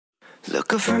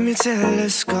Look up from your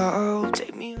telescope.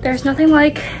 Take me. There's nothing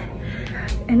like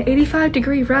an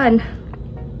 85-degree run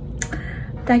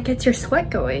that gets your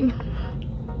sweat going.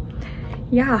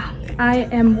 Yeah, I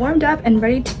am warmed up and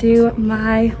ready to do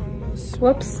my,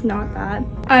 whoops, not that.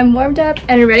 I'm warmed up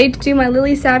and ready to do my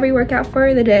Lilly Sabri workout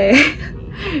for the day.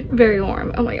 Very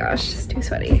warm. Oh my gosh, it's too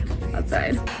sweaty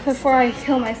outside. Before I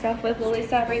kill myself with Lilly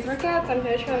Sabri's workouts, I'm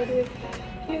gonna try to do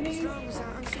a few of these.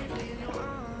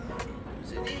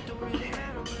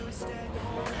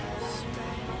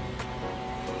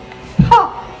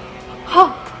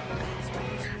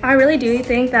 I really do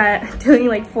think that doing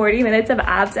like 40 minutes of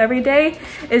abs every day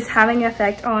is having an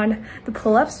effect on the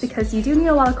pull-ups, because you do need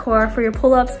a lot of core for your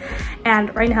pull-ups,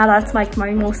 and right now that's like my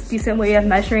most decent way of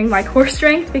measuring my core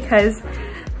strength, because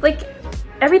like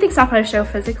everything's not going to show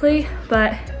physically,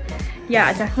 but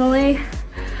yeah, definitely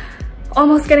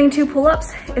almost getting 2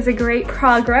 pull-ups is a great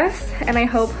progress, and I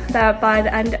hope that by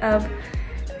the end of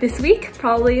this week,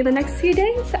 probably the next few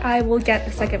days, I will get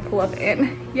the 2nd pull-up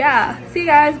in. Yeah, see you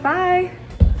guys, bye.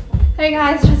 Hey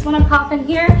guys, just want to pop in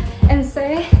here and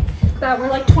say that we're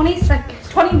like 20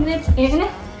 minutes in,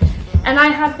 and I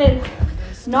have been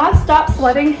non-stop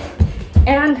sweating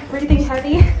and breathing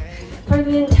heavy for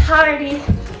the entirety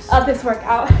of this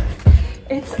workout.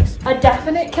 It's a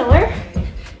definite killer.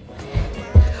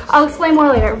 I'll explain more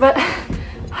later, but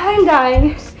I'm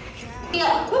dying.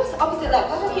 Yeah, whoops, opposite leg.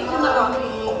 Why do I keep doing that wrong?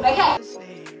 Okay.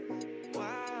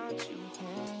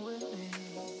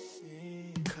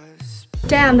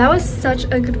 Damn, that was such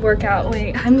a good workout.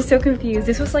 Wait, I'm so confused.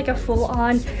 This was like a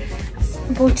full-on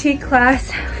boutique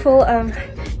class full of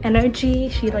energy.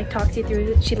 She like talks you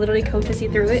through it. She literally coaches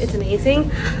you through it. It's amazing.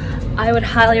 I would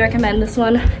highly recommend this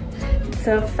one. It's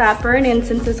a fat burn, and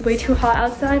since it's way too hot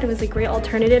outside, it was a great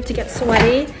alternative to get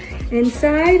sweaty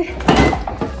inside.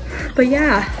 But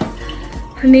yeah,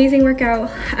 amazing workout.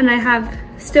 And I have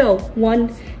still one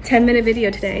 10-minute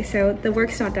video today, so the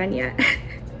work's not done yet.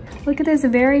 Look at this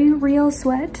very real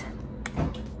sweat.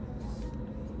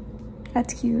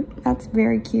 That's cute. That's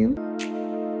very cute.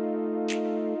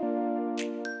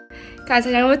 Guys,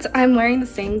 I know I'm wearing the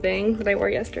same thing that I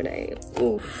wore yesterday.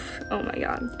 Oof. Oh my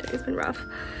god, today's been rough.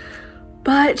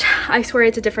 But I swear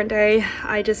it's a different day.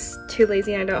 I just too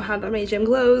lazy and I don't have that many gym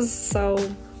clothes. So,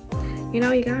 you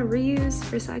know, you gotta reuse,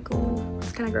 recycle.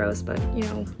 It's kind of gross, but you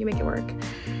know, you make it work.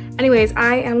 Anyways,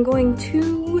 I am going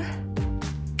to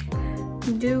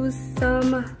do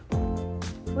some,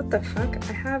 what the fuck?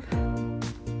 I have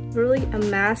really a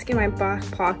mask in my back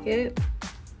pocket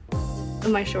of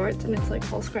my shorts, and it's like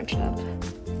all scrunched up.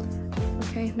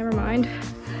 Okay, never mind.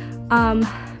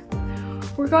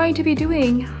 We're going to be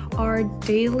doing our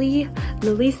daily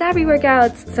Lilly Sabri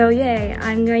workouts. So yay,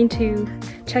 I'm going to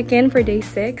check in for day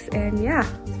 6, and yeah.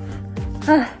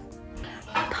 I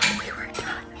thought we were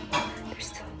done. There's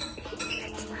still 8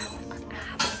 minutes left of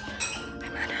abs. I'm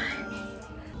gonna die.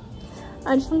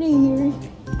 I just want to hear.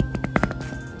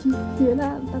 Do you hear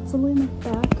that? That's something in my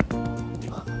back.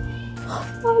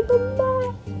 Oh, the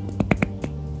mat.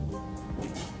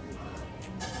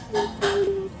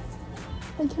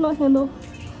 I cannot handle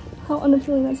how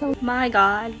unappealing that sounds. My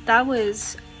god, that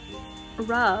was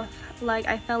rough. Like,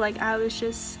 I felt like I was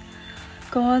just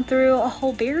going through a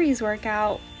whole berries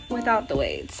workout without the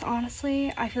weights.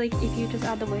 Honestly, I feel like if you just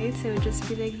add the weights, it would just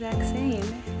be the exact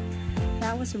same.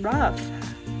 That was rough.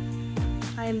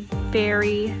 I'm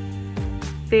very,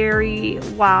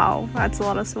 wow, that's a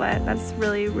lot of sweat. That's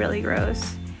really, really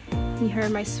gross. You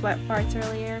heard my sweat farts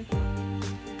earlier.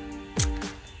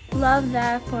 Love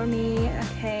that for me.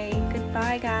 Okay,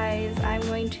 goodbye guys. I'm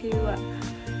going to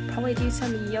probably do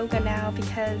some yoga now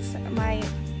because my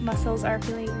muscles are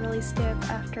feeling really stiff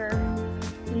after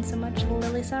doing so much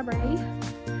Lilly Sabri.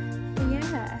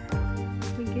 Yeah,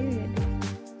 we good.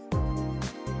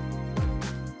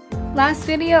 Last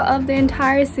video of the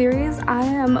entire series. I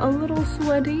am a little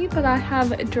sweaty, but I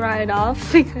have dried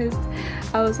off because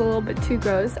I was a little bit too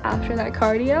gross after that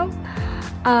cardio.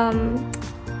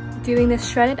 Doing this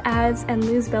shredded abs and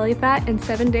lose belly fat in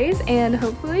 7 days, and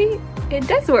hopefully it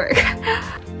does work.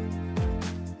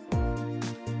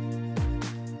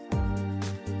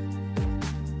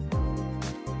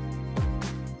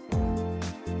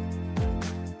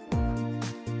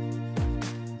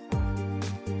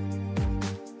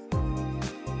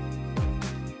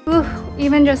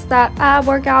 Even just that ab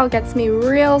workout gets me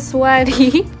real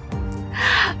sweaty.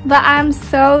 But I'm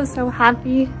so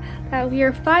happy that we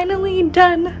are finally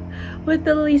done with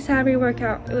the Lilly Sabri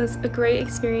workout. It was a great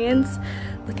experience.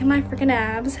 Look at my freaking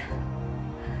abs.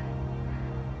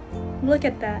 Look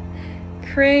at that.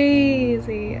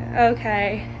 Crazy.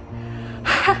 Okay.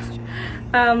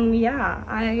 Yeah,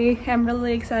 I am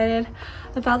really excited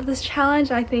about this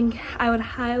challenge. I think I would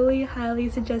highly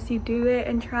suggest you do it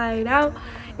and try it out.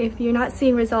 If you're not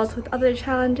seeing results with other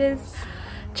challenges,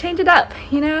 change it up,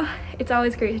 you know? It's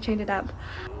always great to change it up.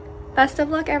 Best of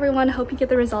luck, everyone. Hope you get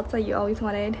the results that you always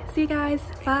wanted. See you guys.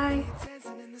 Bye.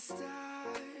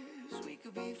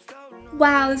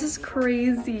 Wow, this is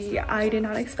crazy. I did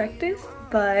not expect this,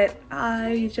 but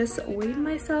I just weighed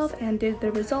myself and did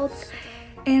the results.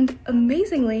 And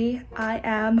amazingly, I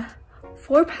am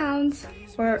 4 pounds,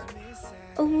 or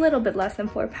a little bit less than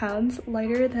 4 pounds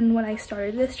lighter than when I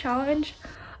started this challenge.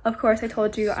 Of course, I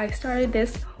told you I started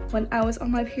this when I was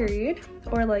on my period,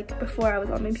 or like before I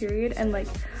was on my period, and like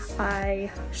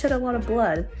I shed a lot of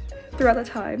blood throughout the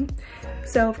time.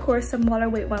 So of course some water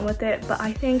weight went with it, but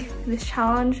I think this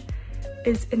challenge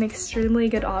is an extremely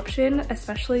good option,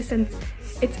 especially since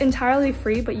it's entirely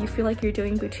free, but you feel like you're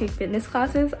doing boutique fitness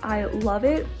classes. I love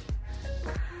it.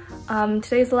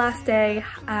 Today's the last day,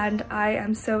 and I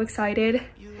am so excited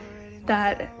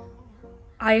that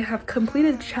I have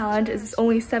completed the challenge. It's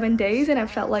only 7 days, and it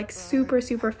felt like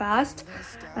super fast,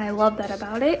 and I love that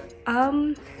about it.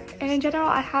 And in general,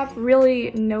 I have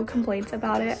really no complaints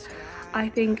about it. I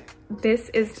think this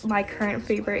is my current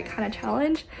favorite kind of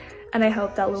challenge, and I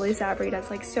hope that Lilly Sabri does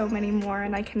like so many more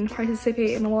and I can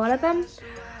participate in a lot of them.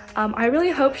 I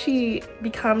really hope she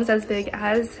becomes as big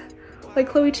as like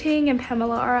Chloe Ting and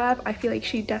Pamela RF. I feel like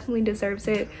she definitely deserves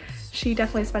it. She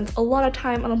definitely spends a lot of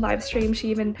time on the live stream. She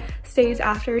even stays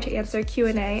after to answer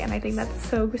Q&A, and I think that's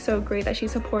so great that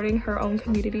she's supporting her own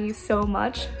community so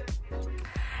much.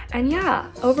 And yeah,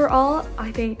 overall,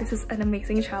 I think this is an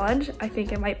amazing challenge. I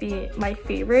think it might be my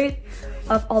favorite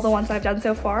of all the ones I've done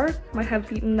so far. Might have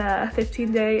beaten the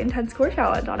 15-day intense core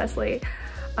challenge, honestly.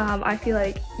 I feel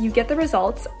like you get the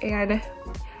results and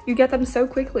you get them so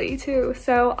quickly too.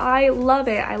 So I love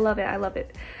it, I love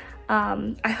it.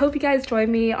 I hope you guys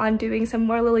join me on doing some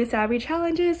more Lilly Sabri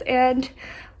challenges and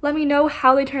let me know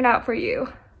how they turn out for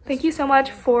you. Thank you so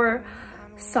much for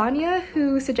Saina,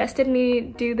 who suggested me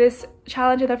do this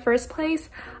challenge in the first place.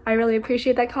 I really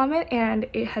appreciate that comment, and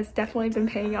it has definitely been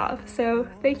paying off. So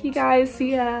thank you guys,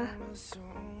 see ya.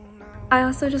 I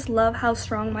also just love how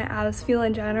strong my abs feel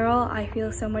in general. I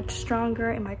feel so much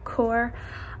stronger in my core.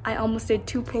 I almost did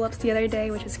 2 pull-ups the other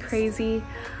day, which is crazy.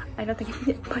 I don't think I can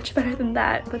get much better than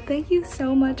that, but thank you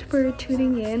so much for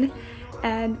tuning in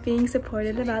and being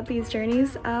supportive about these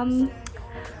journeys.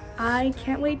 I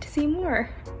can't wait to see more.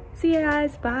 See you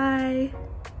guys, bye.